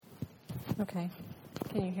Okay.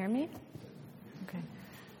 Can you hear me? Okay.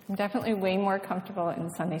 I'm definitely way more comfortable in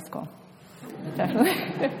Sunday school. Definitely.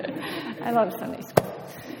 I love Sunday school.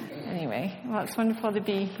 Anyway, well, it's wonderful to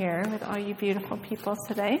be here with all you beautiful people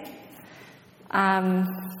today. Yeah.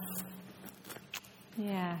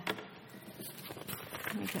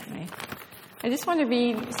 Let me get I just want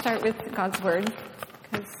to start with God's Word,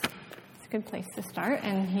 because it's a good place to start,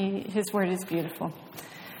 and His Word is beautiful.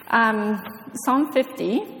 Psalm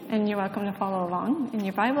 50, and you're welcome to follow along in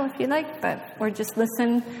your Bible if you like, or just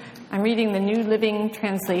listen. I'm reading the New Living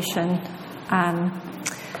Translation.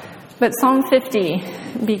 But Psalm 50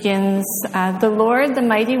 begins, "The Lord, the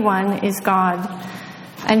Mighty One, is God,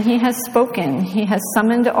 and He has spoken. He has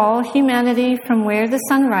summoned all humanity from where the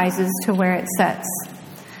sun rises to where it sets.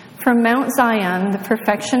 From Mount Zion, the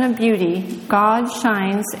perfection of beauty, God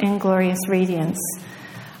shines in glorious radiance.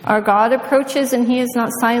 Our God approaches and He is not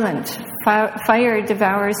silent. Fire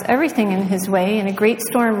devours everything in His way, and a great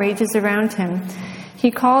storm rages around Him. He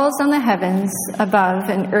calls on the heavens above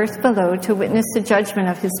and earth below to witness the judgment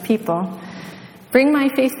of His people. Bring my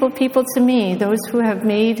faithful people to me, those who have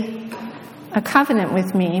made a covenant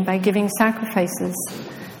with me by giving sacrifices.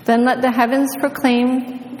 Then let the heavens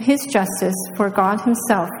proclaim His justice, for God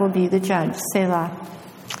Himself will be the judge." Selah.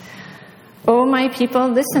 O my people,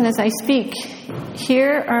 listen as I speak.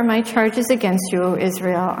 Here are my charges against you, O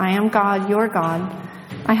Israel. I am God, your God.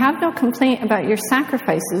 I have no complaint about your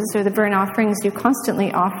sacrifices or the burnt offerings you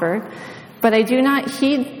constantly offer, but I do not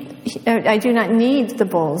need the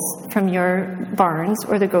bulls from your barns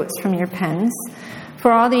or the goats from your pens.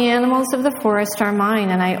 For all the animals of the forest are mine,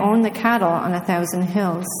 and I own the cattle on 1,000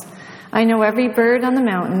 hills. I know every bird on the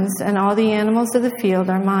mountains, and all the animals of the field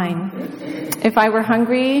are mine. If I were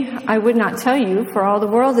hungry, I would not tell you, for all the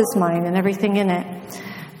world is mine and everything in it.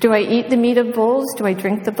 Do I eat the meat of bulls? Do I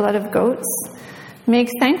drink the blood of goats? Make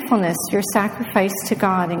thankfulness your sacrifice to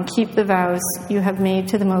God, and keep the vows you have made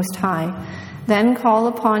to the Most High. Then call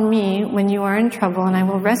upon me when you are in trouble, and I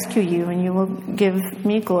will rescue you, and you will give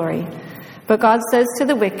me glory. But God says to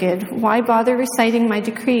the wicked, why bother reciting my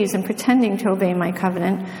decrees and pretending to obey my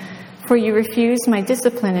covenant? For you refuse my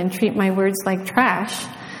discipline and treat my words like trash.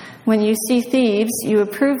 When you see thieves, you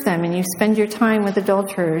approve them, and you spend your time with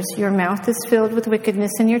adulterers. Your mouth is filled with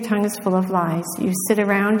wickedness, and your tongue is full of lies. You sit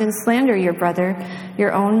around and slander your brother,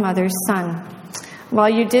 your own mother's son. While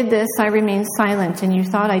you did this, I remained silent, and you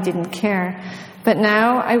thought I didn't care. But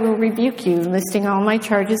now I will rebuke you, listing all my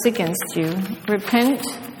charges against you. Repent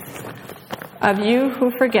of you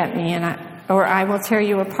who forget me, or I will tear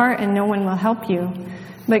you apart, and no one will help you.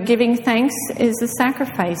 But giving thanks is a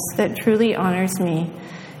sacrifice that truly honors me.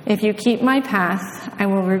 If you keep my path, I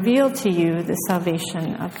will reveal to you the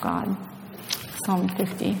salvation of God." Psalm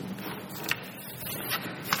 50.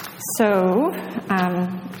 So,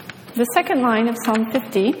 the second line of Psalm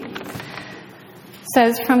 50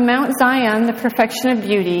 says, "From Mount Zion, the perfection of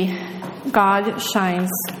beauty, God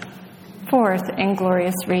shines forth in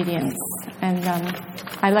glorious radiance." And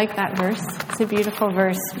I like that verse. It's a beautiful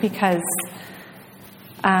verse because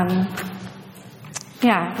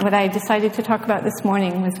what I decided to talk about this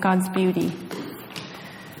morning was God's beauty.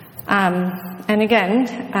 And again,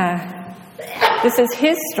 this is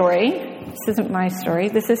His story. This isn't my story.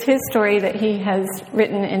 This is His story that He has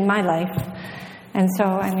written in my life. And so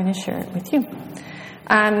I'm going to share it with you.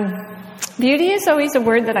 Beauty is always a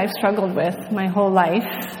word that I've struggled with my whole life.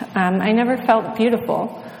 I never felt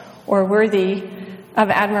beautiful or worthy of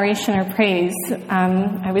admiration or praise.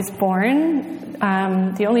 I was born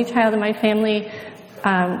the only child in my family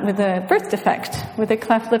with a birth defect, with a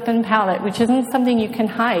cleft lip and palate, which isn't something you can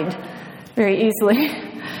hide very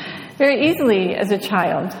easily as a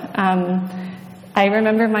child. I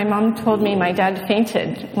remember my mom told me my dad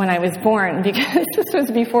fainted when I was born because this was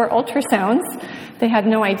before ultrasounds. They had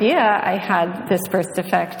no idea I had this birth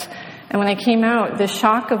defect. And when I came out, the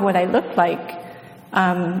shock of what I looked like,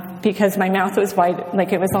 because my mouth was wide,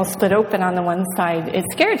 like it was all split open on the one side, it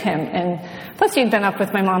scared him. And plus he'd been up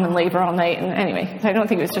with my mom in labor all night. And anyway, I don't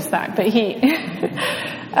think it was just that, but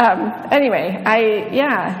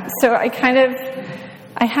so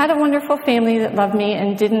I had a wonderful family that loved me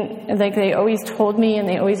and they always told me and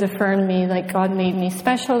they always affirmed me, like God made me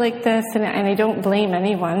special like this. And I don't blame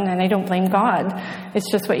anyone, and I don't blame God.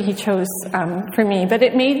 It's just what He chose for me. But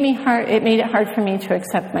it made it hard for me to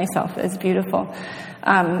accept myself as beautiful,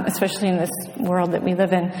 especially in this world that we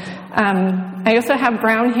live in. I also have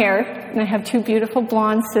brown hair, and I have two beautiful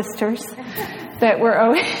blonde sisters that were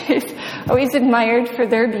always admired for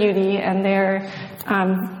their beauty and their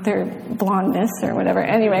blondness or whatever.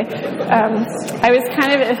 Anyway, I was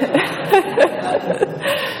kind of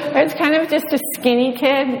I was kind of just a skinny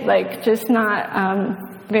kid, like just not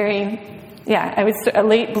I was a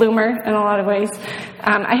late bloomer in a lot of ways.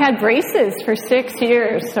 I had braces for 6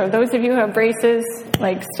 years, so those of you who have braces,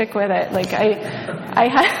 like, stick with it. Like, I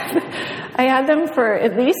had them for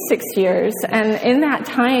at least 6 years, and in that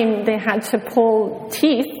time, they had to pull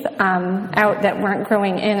teeth out that weren't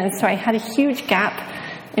growing in, and so I had a huge gap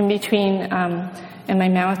in between in my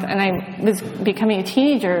mouth, and I was becoming a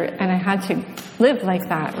teenager, and I had to live like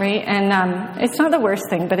that, right? And it's not the worst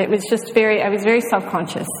thing, but it was just I was very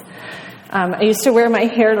self-conscious. I used to wear my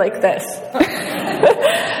hair like this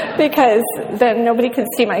because then nobody could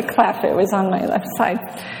see my cleft. It was on my left side.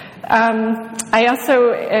 I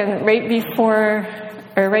also,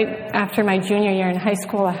 right after my junior year in high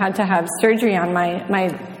school, I had to have surgery on my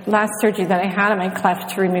last surgery that I had on my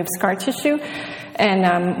cleft to remove scar tissue.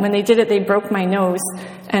 And when they did it, they broke my nose.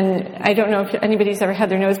 And I don't know if anybody's ever had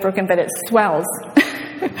their nose broken, but it swells.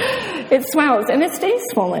 It swells, and it stays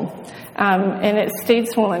swollen. And it stayed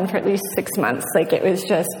swollen for at least 6 months. Like, it was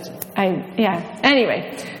just,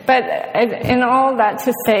 Anyway, but in all that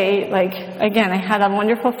to say, like, again, I had a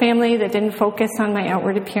wonderful family that didn't focus on my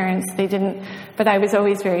outward appearance. But I was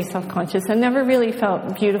always very self-conscious and never really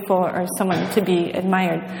felt beautiful or someone to be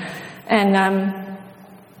admired. And,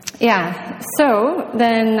 so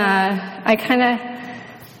then I kind of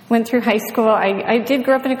went through high school. I did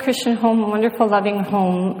grow up in a Christian home, a wonderful, loving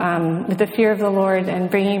home, with the fear of the Lord and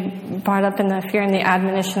brought up in the fear and the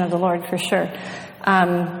admonition of the Lord, for sure.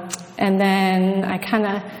 And then I kind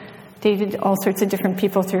of dated all sorts of different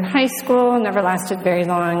people through high school, never lasted very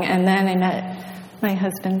long. And then I met my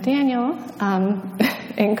husband, Daniel,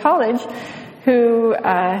 in college, who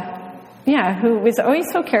was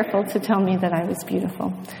always so careful to tell me that I was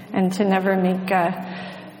beautiful and to never make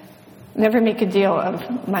a deal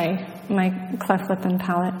of my cleft lip and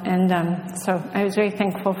palate. And so I was very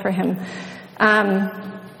thankful for him.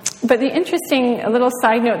 But a little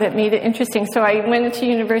side note that made it interesting, so I went to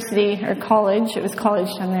university, or college, it was college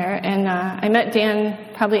down there, and I met Dan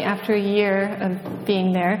probably after a year of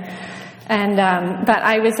being there. And but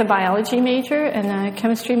I was a biology major and a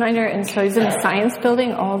chemistry minor, and so I was in the science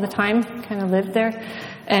building all the time, kind of lived there.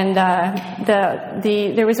 And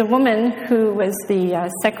there was a woman who was the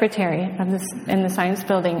secretary in the science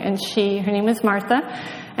building, and her name was Martha,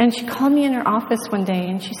 and she called me in her office one day,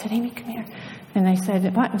 and she said, "Amy, come here." And I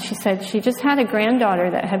said, "What?" And she said she just had a granddaughter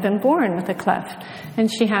that had been born with a cleft, and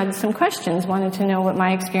she had some questions, wanted to know what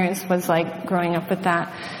my experience was like growing up with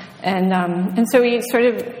that. And so we sort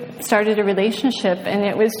of started a relationship, and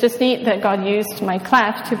it was just neat that God used my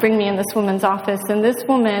cleft to bring me in this woman's office. And this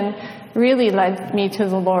woman really led me to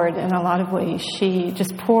the Lord in a lot of ways. She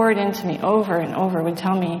just poured into me over and over, would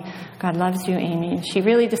tell me, "God loves you, Amy." And she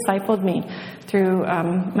really discipled me through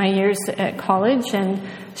my years at college, and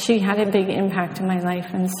she had a big impact in my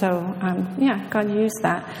life. And so, God used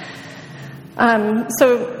that.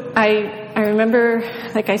 So I remember,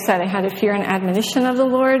 like I said, I had a fear and admonition of the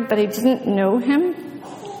Lord, but I didn't know him.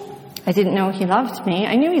 I didn't know he loved me.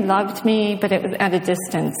 I knew he loved me, but it was at a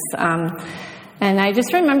distance. And I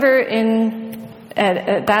just remember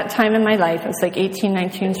at that time in my life, I was like 18,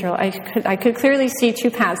 19 years old, I could clearly see two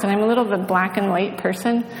paths, and I'm a little bit of a black and white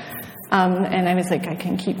person. And I was like, I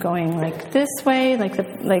can keep going like this way, like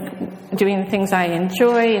doing the things I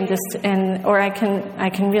enjoy, or I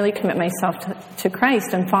can really commit myself to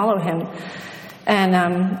Christ and follow him. And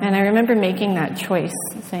I remember making that choice,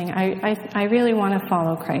 saying, I really want to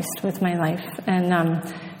follow Christ with my life.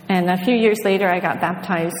 And a few years later, I got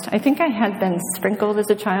baptized. I think I had been sprinkled as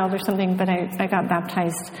a child or something, but I got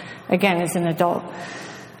baptized again as an adult.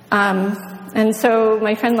 And so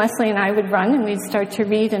my friend Leslie and I would run, and we'd start to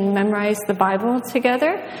read and memorize the Bible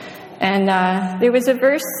together. And there was a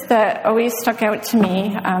verse that always stuck out to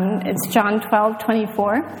me. It's John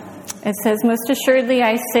 12:24. It says, "Most assuredly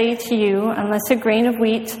I say to you, unless a grain of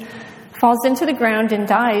wheat falls into the ground and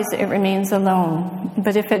dies, it remains alone.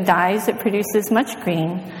 But if it dies, it produces much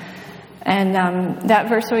grain." And that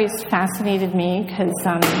verse always fascinated me because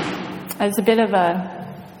I was a bit of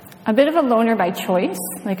a loner by choice.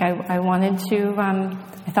 Like I wanted to,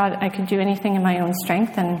 I thought I could do anything in my own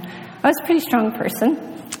strength, and I was a pretty strong person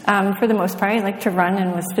for the most part. I liked to run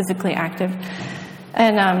and was physically active.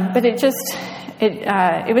 And but it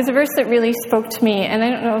was a verse that really spoke to me. And I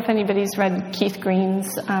don't know if anybody's read Keith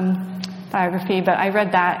Green's biography, but I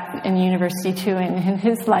read that in university too. And in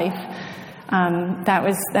his life, that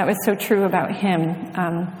was so true about him.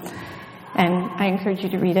 And I encourage you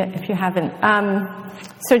to read it if you haven't.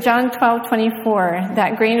 So John 12:24,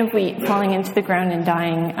 that grain of wheat falling into the ground and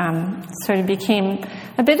dying, sort of became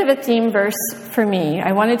a bit of a theme verse for me.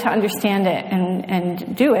 I wanted to understand it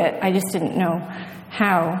and do it. I just didn't know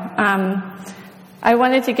how. I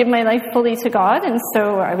wanted to give my life fully to God, and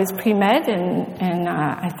so I was pre-med, and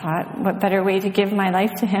I thought, what better way to give my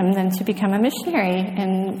life to Him than to become a missionary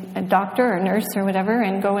and a doctor or nurse or whatever,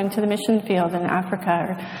 and go into the mission field in Africa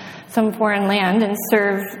or some foreign land and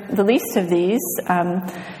serve the least of these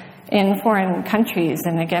in foreign countries.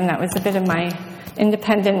 And again, that was a bit of my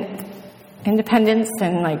independence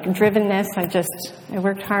and like drivenness. I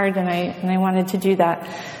worked hard, and I wanted to do that.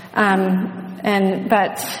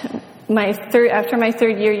 But after my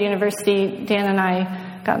third year university, Dan and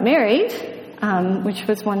I got married, which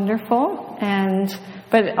was wonderful,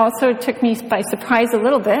 but it also took me by surprise a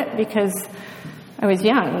little bit because I was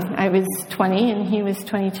young. I was 20 and he was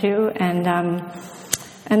 22, and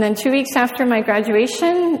then 2 weeks after my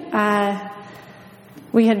graduation,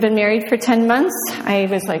 we had been married for 10 months. I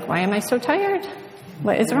was like, why am I so tired?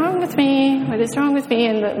 What is wrong with me? What is wrong with me?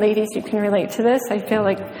 And the ladies, you can relate to this. I feel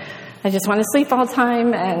like I just want to sleep all the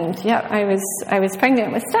time. And yeah, I was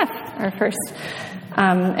pregnant with Steph, our first.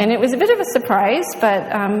 And it was a bit of a surprise, but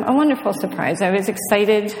a wonderful surprise. I was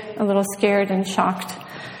excited, a little scared and shocked.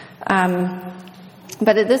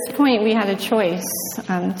 But at this point, we had a choice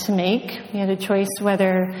to make. We had a choice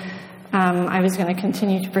whether I was going to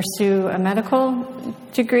continue to pursue a medical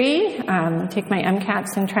degree, take my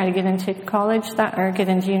MCATs and try to get into college or get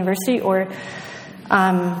into university, or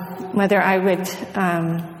whether I would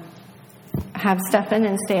have Stephen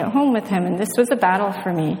and stay at home with him. And this was a battle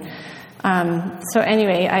for me. So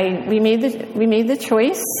anyway, we made the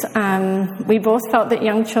choice. We both felt that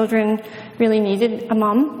young children really needed a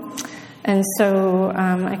mom. And so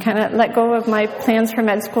I kind of let go of my plans for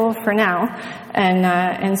med school for now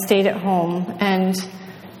and stayed at home. And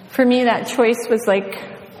for me, that choice was like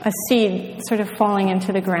a seed sort of falling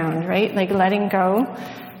into the ground, right? Like letting go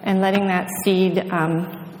and letting that seed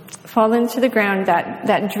fall into the ground,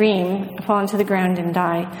 that dream fall into the ground and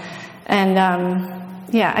die. And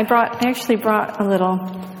I brought a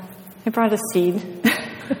seed.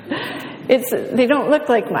 They don't look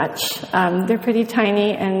like much. They're pretty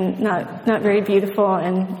tiny and not very beautiful,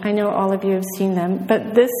 and I know all of you have seen them.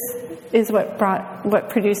 But this is what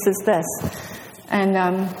produces this. And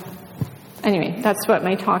anyway, that's what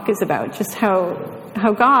my talk is about. Just how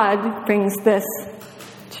God brings this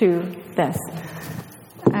to this.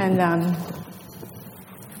 And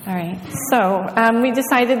all right. So we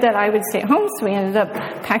decided that I would stay at home. So we ended up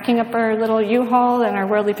packing up our little U-Haul and our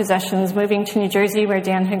worldly possessions, moving to New Jersey, where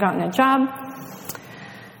Dan had gotten a job.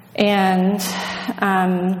 And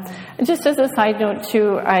just as a side note,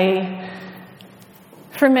 too, I,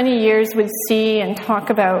 for many years, would see and talk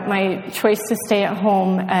about my choice to stay at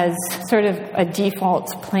home as sort of a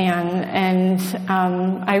default plan. And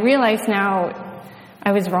I realize now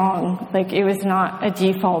I was wrong. Like, it was not a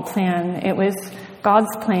default plan. It was God's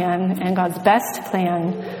plan and God's best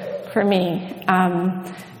plan for me.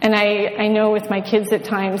 And I know with my kids at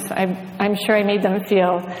times, I'm sure I made them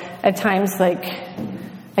feel at times like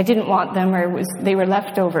I didn't want them, or they were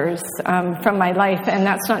leftovers from my life, and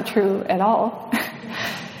that's not true at all.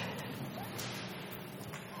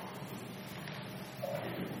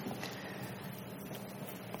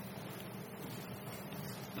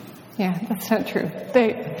 Yeah, that's not true.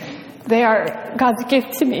 They are God's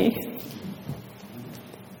gift to me.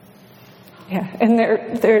 Yeah, and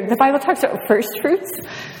they're the Bible talks about first fruits,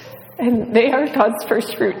 and they are God's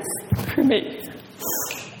first fruits for me.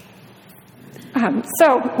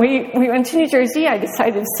 So we went to New Jersey. I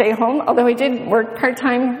decided to stay home, although I did work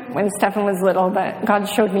part-time when Stephen was little, but God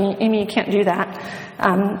showed me, Amy, you can't do that.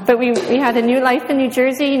 But we had a new life in New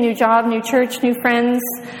Jersey, new job, new church, new friends.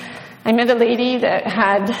 I met a lady that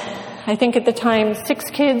had, I think at the time,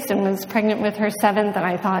 6 kids and was pregnant with her 7th, and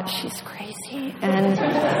I thought, she's crazy. And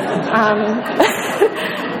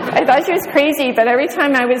I thought she was crazy, but every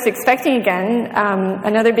time I was expecting again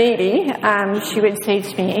another baby, she would say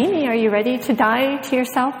to me, Amy, are you ready to die to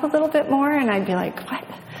yourself a little bit more? And I'd be like, what?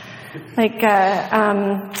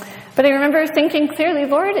 But I remember thinking clearly,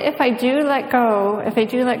 Lord, if I do let go,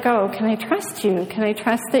 can I trust you? Can I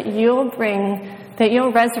trust that you'll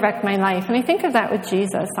resurrect my life? And I think of that with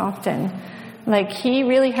Jesus often. Like, he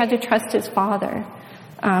really had to trust his Father,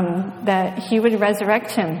 that he would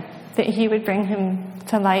resurrect him, that he would bring him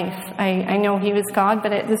to life. I know he was God,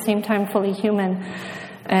 but at the same time fully human.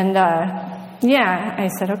 And I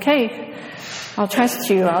said, okay, I'll trust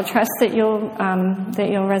you. I'll trust that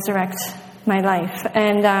you'll resurrect my life.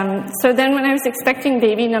 And so then when I was expecting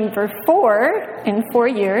baby number 4 in 4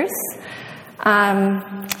 years,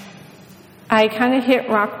 I kind of hit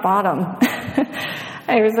rock bottom.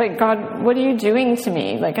 I was like, God, what are you doing to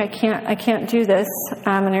me? Like, I can't do this.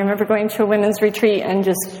 And I remember going to a women's retreat and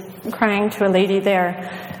just crying to a lady there.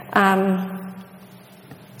 And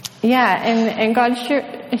God,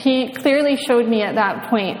 He clearly showed me at that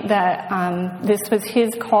point that this was His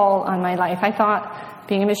call on my life. I thought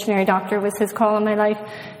being a missionary doctor was His call on my life.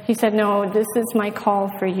 He said, no, this is my call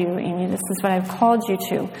for you, Amy. This is what I've called you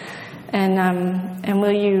to. And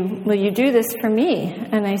will you do this for me?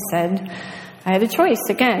 And I said, I had a choice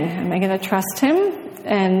again. Am I going to trust Him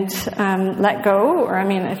and let go, or I'm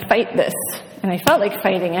going to fight this? And I felt like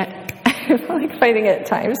fighting it. I felt like fighting it at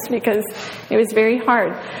times because it was very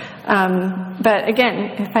hard. But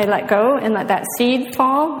again, if I let go and let that seed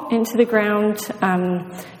fall into the ground,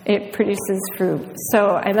 it produces fruit. So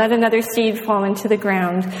I let another seed fall into the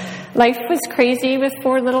ground. Life was crazy with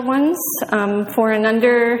 4 little ones, 4 and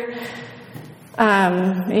under.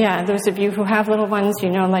 Those of you who have little ones, you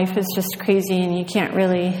know life is just crazy and you can't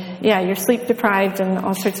really, you're sleep deprived and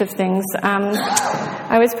all sorts of things.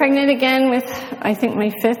 I was pregnant again with, I think, my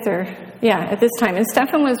 5th at this time. And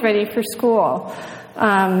Stefan was ready for school.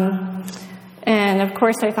 And of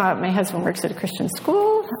course I thought, my husband works at a Christian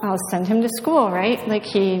school. I'll send him to school, right? Like,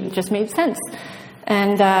 he just made sense.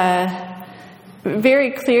 And, very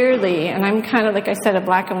clearly, and I'm kind of, like I said, a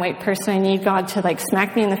black and white person. I need God to like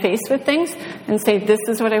smack me in the face with things and say, this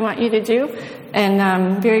is what I want you to do.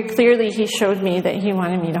 And very clearly He showed me that He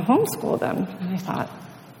wanted me to homeschool them. And I thought,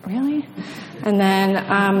 really? And then,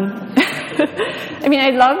 I mean, I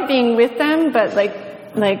love being with them, but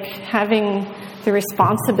like having the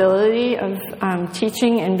responsibility of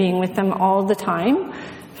teaching and being with them all the time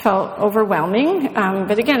felt overwhelming.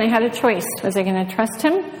 But again, I had a choice. Was I going to trust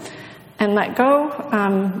Him and let go,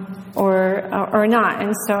 or not?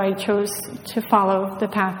 And so I chose to follow the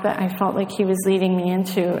path that I felt like He was leading me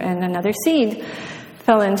into, and another seed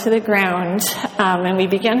fell into the ground, and we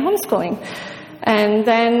began homeschooling. And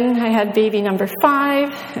then I had baby number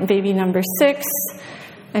 5 and baby number 6,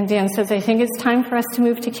 and Dan says, I think it's time for us to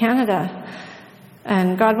move to Canada.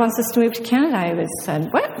 And God wants us to move to Canada. I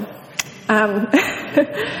said, what?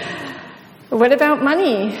 What about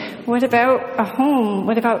money? What about a home?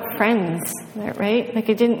 What about friends? Right? Like,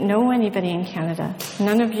 I didn't know anybody in Canada.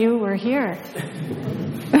 None of you were here.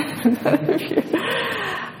 None of you.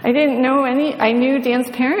 I didn't know any. I knew Dan's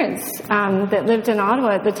parents that lived in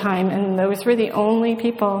Ottawa at the time, and those were the only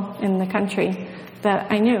people in the country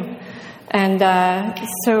that I knew. And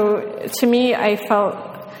so to me, I felt,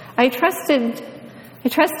 I trusted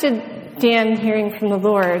Dan hearing from the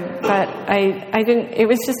Lord, but I didn't. It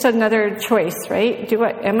was just another choice, right?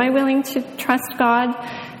 Am I willing to trust God?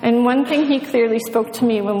 And one thing He clearly spoke to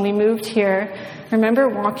me when we moved here. I remember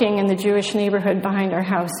walking in the Jewish neighborhood behind our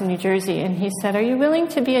house in New Jersey, and He said, "Are you willing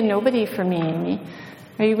to be a nobody for me, Amy?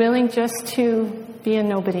 Are you willing just to be a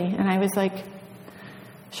nobody?" And I was like,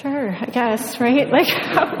 sure, I guess, right? Like,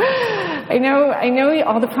 I know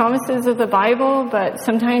all the promises of the Bible, but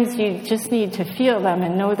sometimes you just need to feel them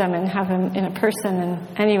and know them and have them in a person. And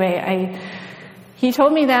anyway, He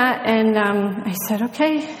told me that, and I said,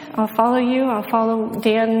 okay, I'll follow you. I'll follow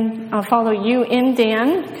Dan. I'll follow you in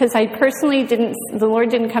Dan, because I personally the Lord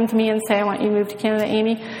didn't come to me and say, I want you to move to Canada,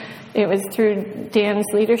 Amy. It was through Dan's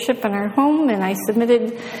leadership in our home, and I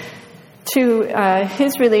submitted to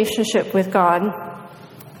his relationship with God.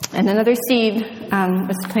 And another seed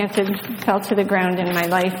was planted, fell to the ground in my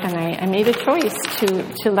life, and I made a choice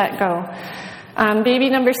to let go. Baby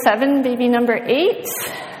number 7, baby number 8,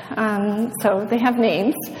 so they have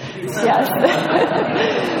names, yes.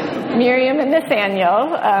 Miriam and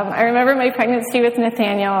Nathaniel. I remember my pregnancy with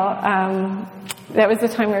Nathaniel. That was the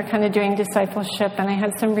time we were kind of doing discipleship, and I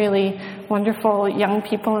had some really wonderful young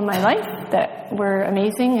people in my life that were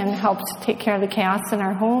amazing and helped take care of the chaos in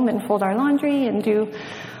our home and fold our laundry and do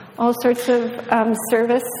all sorts of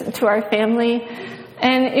service to our family.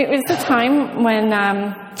 And it was a time when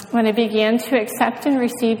I began to accept and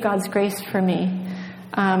receive God's grace for me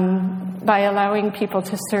by allowing people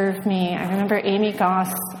to serve me. I remember Amy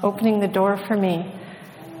Goss opening the door for me,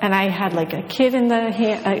 and I had like a kid in the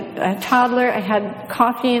hand, a toddler. I had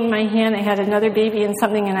coffee in my hand. I had another baby and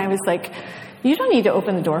something, and I was like, "You don't need to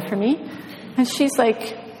open the door for me." And she's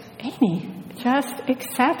like, "Amy, just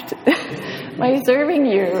accept my serving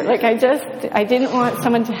you." Like, I didn't want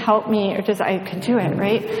someone to help me, or just I could do it,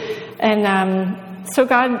 right? And so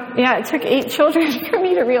God, it took 8 children for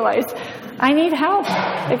me to realize I need help.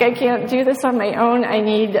 Like, I can't do this on my own. I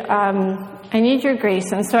need need your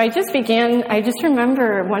grace. And so I just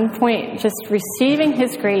remember at one point just receiving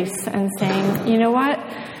his grace and saying, you know what,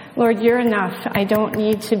 Lord, you're enough. I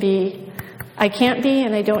can't be,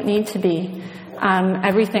 and I don't need to be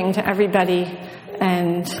everything to everybody.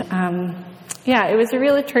 And it was a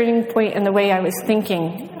real turning point in the way I was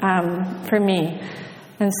thinking for me.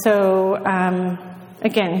 And so,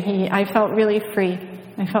 again, I felt really free.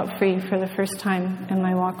 I felt free for the first time in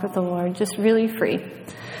my walk with the Lord, just really free.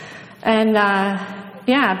 And,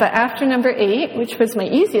 but after number 8, which was my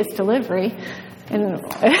easiest delivery, and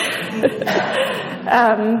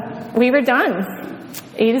we were done.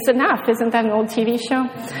 8 is enough. Isn't that an old TV show?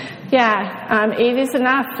 Yeah, 8 is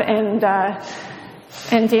enough. And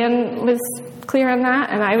Dan was clear on that,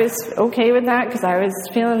 and I was okay with that because I was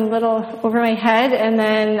feeling a little over my head. And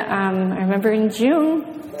then I remember in June,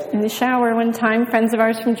 in the shower one time, friends of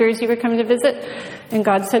ours from Jersey were coming to visit, and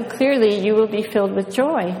God said clearly, you will be filled with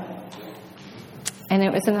joy. And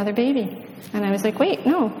it was another baby. And I was like, wait,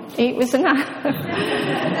 no, 8 was enough.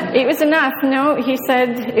 8 was enough. No, he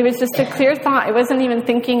said, it was just a clear thought. I wasn't even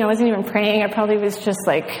thinking, I wasn't even praying. I probably was just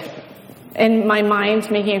like in my mind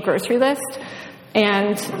making a grocery list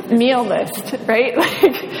and meal list, right?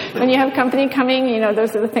 Like when you have company coming,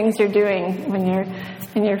 those are the things you're doing when you're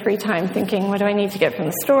in your free time, thinking, what do I need to get from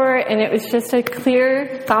the store? And it was just a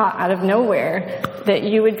clear thought out of nowhere that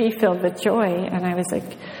you would be filled with joy. And I was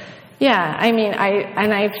like, yeah,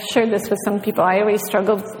 I've shared this with some people. I always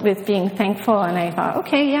struggled with being thankful, and I thought,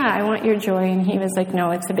 okay, yeah, I want your joy. And he was like, no,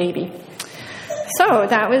 it's a baby. So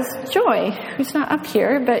that was Joy, who's not up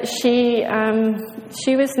here, but she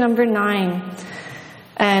was number 9.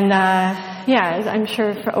 And, I'm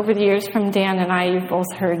sure over the years from Dan and I, you've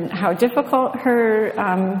both heard how difficult her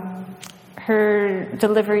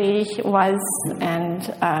delivery was,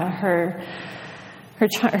 and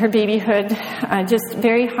her babyhood, just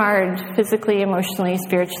very hard physically, emotionally,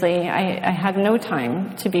 spiritually. I had no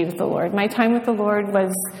time to be with the Lord. My time with the Lord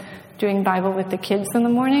was doing Bible with the kids in the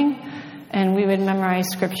morning, and we would memorize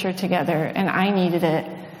scripture together, and I needed it.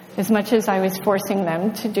 As much as I was forcing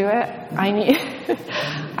them to do it, I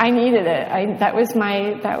needed it. That was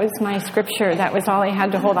my scripture. That was all I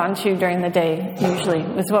had to hold on to during the day, usually,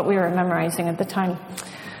 was what we were memorizing at the time.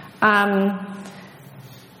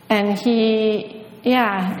 And he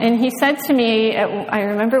said to me, I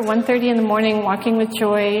remember 1:30 in the morning, walking with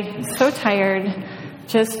Joy, so tired,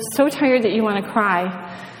 just so tired that you want to cry.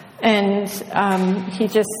 And he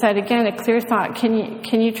just said, again, a clear thought,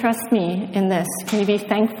 can you trust me in this? Can you be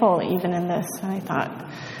thankful even in this? And I thought,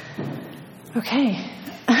 okay,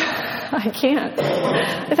 I can't.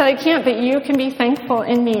 I thought, I can't, but you can be thankful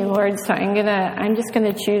in me, Lord. So I'm just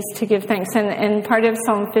gonna choose to give thanks. And part of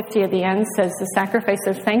Psalm 50 at the end says the sacrifice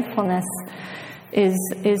of thankfulness is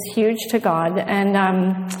huge to God. And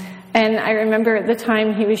I remember at the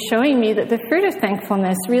time he was showing me that the fruit of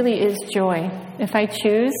thankfulness really is joy. If I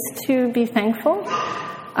choose to be thankful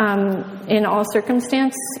in all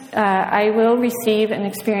circumstance, I will receive and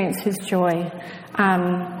experience his joy.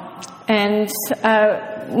 And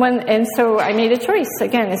so I made a choice,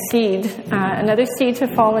 again, a seed, another seed to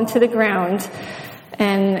fall into the ground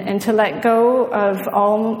and to let go of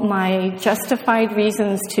all my justified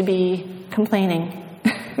reasons to be complaining.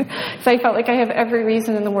 So I felt like I have every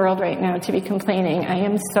reason in the world right now to be complaining. I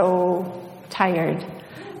am so tired,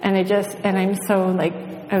 and I'm so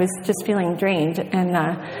I was just feeling drained. And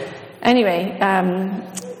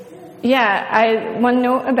one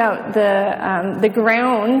note about the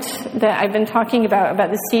ground that I've been talking about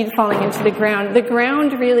the seed falling into the ground. The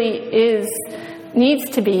ground really needs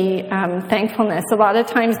to be thankfulness. A lot of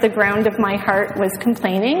times the ground of my heart was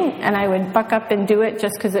complaining, and I would buck up and do it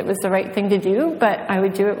just because it was the right thing to do, but I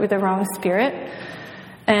would do it with the wrong spirit.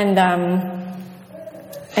 And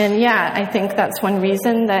I think that's one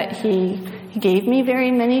reason that he gave me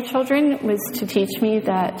very many children, was to teach me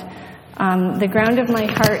that the ground of my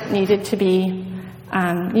heart needed to be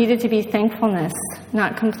thankfulness,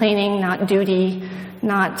 not complaining, not duty,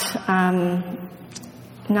 not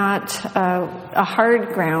a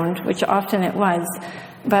hard ground, which often it was,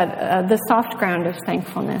 but the soft ground of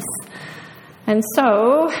thankfulness. And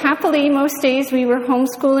so, happily, most days we were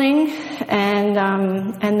homeschooling,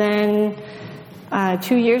 and then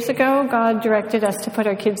 2 years ago, God directed us to put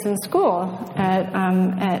our kids in school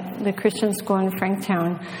at the Christian school in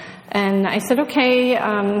Franktown. And I said, okay,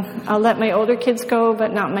 I'll let my older kids go,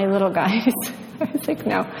 but not my little guys. I was like,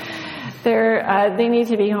 no, they need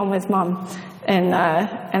to be home with Mom. And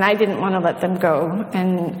I didn't want to let them go.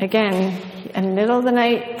 And again, in the middle of the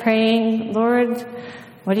night, praying, Lord,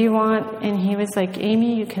 what do you want? And he was like,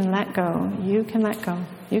 Amy, you can let go. You can let go.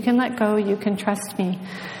 You can let go. You can trust me.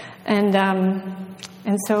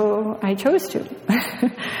 And so I chose to.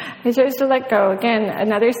 I chose to let go. Again,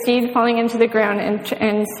 another seed falling into the ground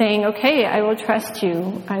and saying, okay, I will trust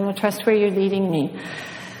you. I will trust where you're leading me.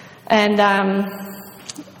 And,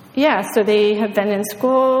 so they have been in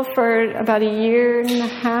school for about 1.5 years,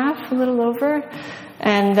 a little over.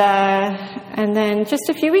 And then just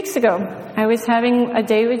a few weeks ago, I was having a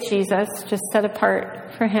day with Jesus, just set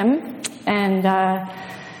apart for him. And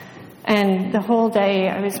the whole day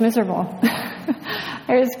I was miserable.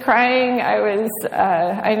 I was crying.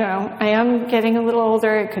 I am getting a little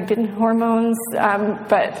older. It could be hormones,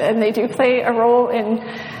 and they do play a role in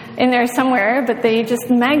there somewhere, but they just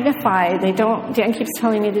magnify. Dan keeps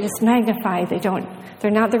telling me they just magnify.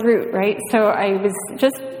 They're not the root, right? So I was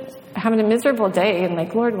just having a miserable day and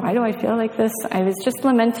like, Lord, why do I feel like this? I was just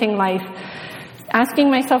lamenting life, asking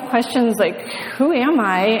myself questions like, who am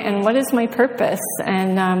I and what is my purpose?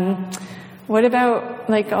 And what about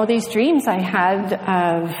like all these dreams I had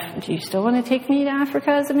of, do you still want to take me to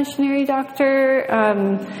Africa as a missionary doctor?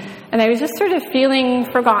 And I was just sort of feeling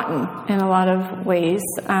forgotten in a lot of ways.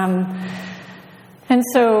 And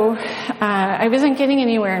so I wasn't getting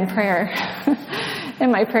anywhere in prayer, in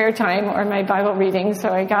my prayer time or my Bible reading. So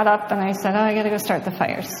I got up and I said, I got to go start the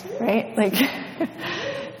fires, right? Like, I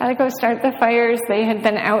had to go start the fires. They had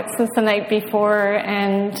been out since the night before,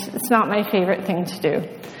 and it's not my favorite thing to do,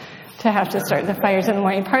 to have to start the fires in the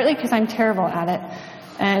morning, partly because I'm terrible at it.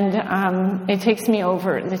 And it takes me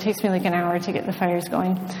like an hour to get the fires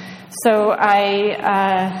going. So I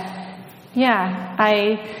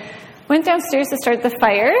went downstairs to start the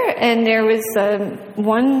fire, and there was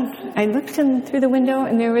I looked in through the window,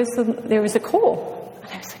 and there was a coal.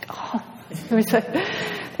 And I was like, oh,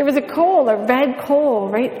 there was a coal, a red coal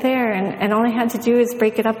right there, and all I had to do is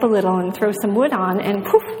break it up a little and throw some wood on, and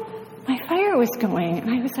poof, my fire was going.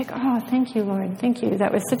 And I was like, oh, thank you, Lord, thank you.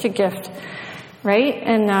 That was such a gift, right?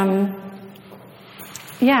 And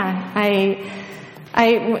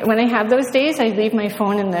when I have those days, I leave my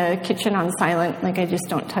phone in the kitchen on silent, like I just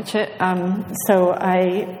don't touch it. So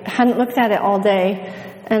I hadn't looked at it all day,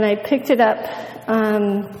 and I picked it up.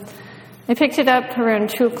 I picked it up around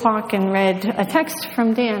 2:00 and read a text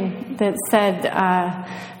from Dan that said,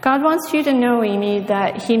 God wants you to know, Amy,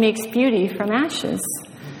 that he makes beauty from ashes.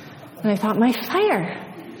 And I thought, my fire.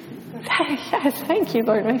 Yes, thank you,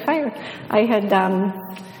 Lord, my fire. I had,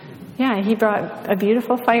 he brought a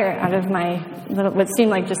beautiful fire out of my what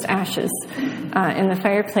seemed like just ashes in the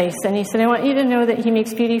fireplace. And he said, I want you to know that he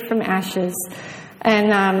makes beauty from ashes.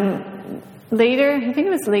 And later, I think it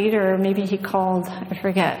was later, or maybe he called, I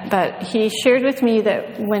forget, but he shared with me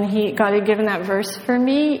that when God had given that verse for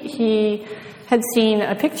me, he had seen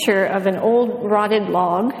a picture of an old rotted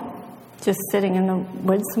log just sitting in the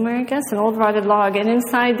woods somewhere, I guess, an old rotted log, and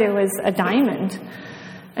inside there was a diamond.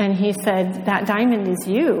 And he said, that diamond is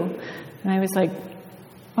you. And I was like,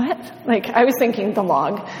 what? Like, I was thinking the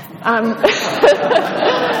log. That's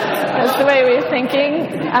the way we were thinking.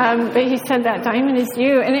 But he said, that diamond is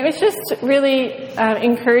you. And it was just really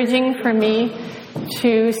encouraging for me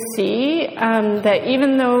to see that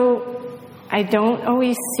even though I don't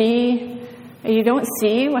always see, you don't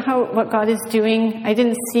see what God is doing. I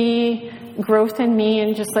didn't see growth in me,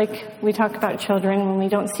 and just like we talk about children, when we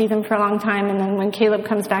don't see them for a long time, and then when Caleb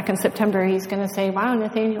comes back in September, he's going to say, wow,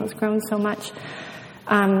 Nathaniel's grown so much.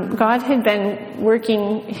 God had been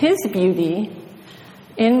working his beauty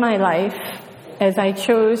in my life as I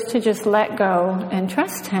chose to just let go and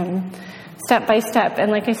trust him step by step.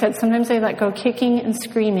 And like I said, sometimes I let go kicking and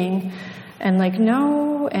screaming and like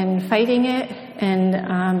no and fighting it. And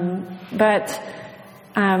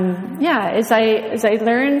as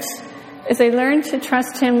I learned to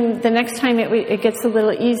trust him, the next time it gets a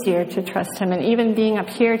little easier to trust him. And even being up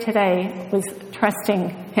here today was trusting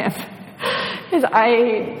him. Because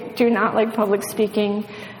I do not like public speaking.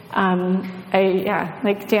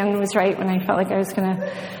 Like Dan was right when I felt like I was going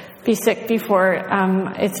to be sick before.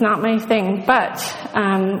 It's not my thing. But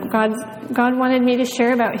God wanted me to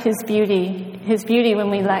share about his beauty when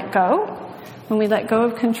we let go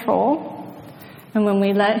of control. And when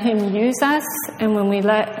we let him use us, and when we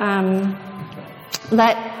let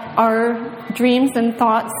our dreams and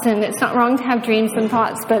thoughts, and it's not wrong to have dreams and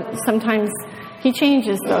thoughts, but sometimes he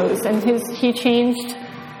changes those, and he changed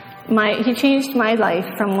my life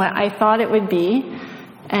from what I thought it would be,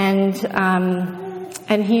 and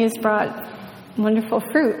he has brought wonderful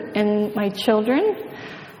fruit in my children,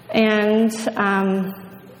 and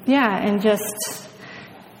just.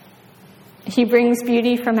 He brings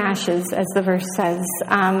beauty from ashes, as the verse says.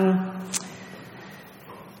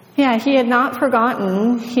 Yeah, he had not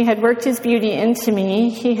forgotten. He had worked his beauty into me.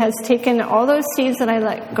 He has taken all those seeds that I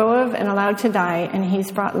let go of and allowed to die, and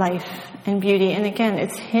he's brought life and beauty. And again,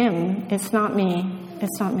 it's him. It's not me.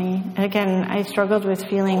 It's not me. And again, I struggled with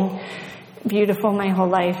feeling beautiful my whole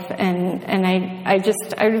life, and I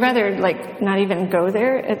would rather not even go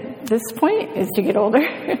there at this point, is to get older.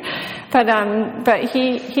 but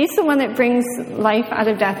he's the one that brings life out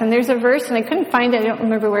of death. And there's a verse, and I couldn't find it, I don't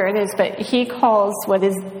remember where it is, but he calls what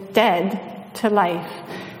is dead to life,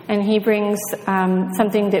 and he brings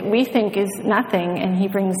something that we think is nothing, and he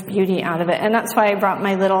brings beauty out of it. And that's why I brought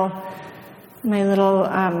my little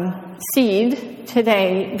seed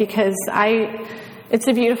today, because it's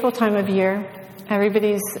a beautiful time of year.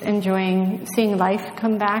 Everybody's enjoying seeing life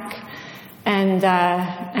come back, and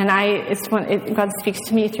God speaks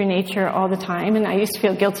to me through nature all the time. And I used to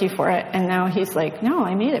feel guilty for it, and now He's like, "No,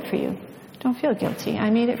 I made it for you. Don't feel guilty. I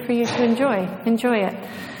made it for you to enjoy it."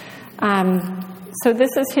 So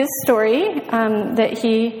this is His story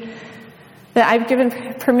that I've given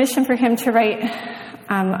permission for Him to write.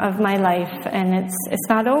 Of my life, and it's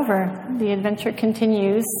not over. The adventure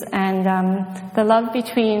continues, and the love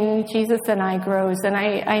between Jesus and I grows. And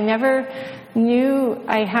I never knew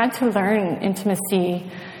I had to learn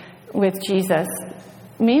intimacy with Jesus,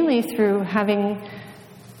 mainly through having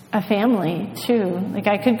a family too.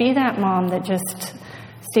 I could be that mom that just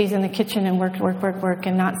stays in the kitchen and work,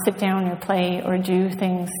 and not sit down or play or do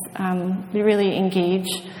things. We really engage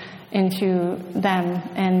into them,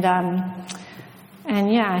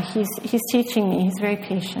 and yeah, he's teaching me. He's very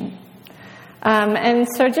patient. And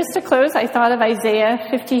so just to close, I thought of Isaiah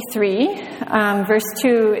 53, verse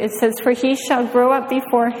 2. It says, "For he shall grow up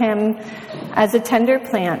before him as a tender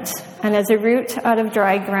plant and as a root out of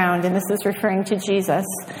dry ground." And this is referring to Jesus.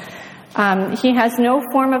 He has no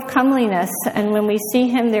form of comeliness, and when we see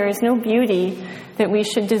him, there is no beauty that we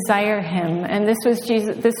should desire him. And this was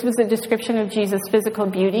a description of Jesus' physical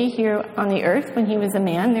beauty here on the earth when he was a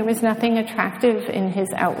man. There was nothing attractive in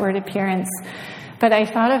his outward appearance. But I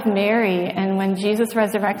thought of Mary, and when Jesus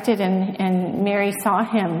resurrected and Mary saw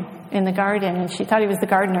him in the garden, and she thought he was the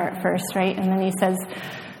gardener at first, right? And then he says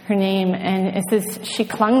her name, and it says she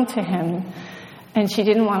clung to him, and she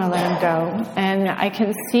didn't want to let him go. And I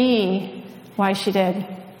can see why she did.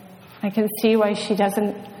 I can see why she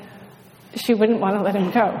wouldn't want to let him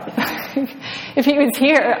go. If he was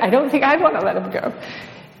here, I don't think I'd want to let him go.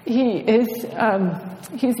 He's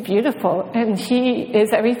beautiful, and he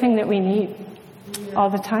is everything that we need all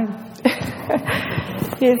the time.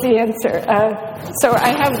 Here's the answer.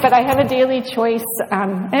 I have a daily choice.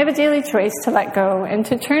 I have a daily choice to let go and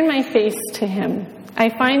to turn my face to him. I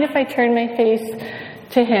find if I turn my face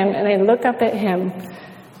to him and I look up at him,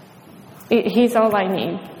 he's all I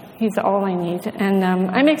need. He's all I need. And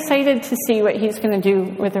I'm excited to see what he's going to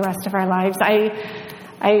do with the rest of our lives. I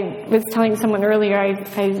was telling someone earlier, I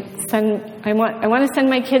want to send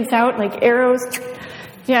my kids out like arrows.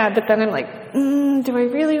 Yeah, but then I'm like, do I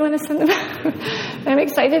really want to send them out? I'm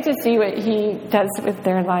excited to see what he does with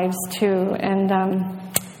their lives too.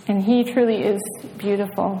 And he truly is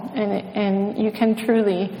beautiful, and you can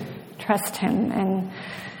truly trust him.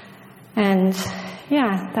 And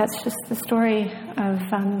yeah, that's just the story of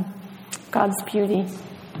God's beauty.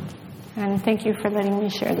 And thank you for letting me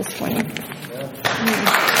share this morning.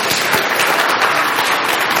 Yeah.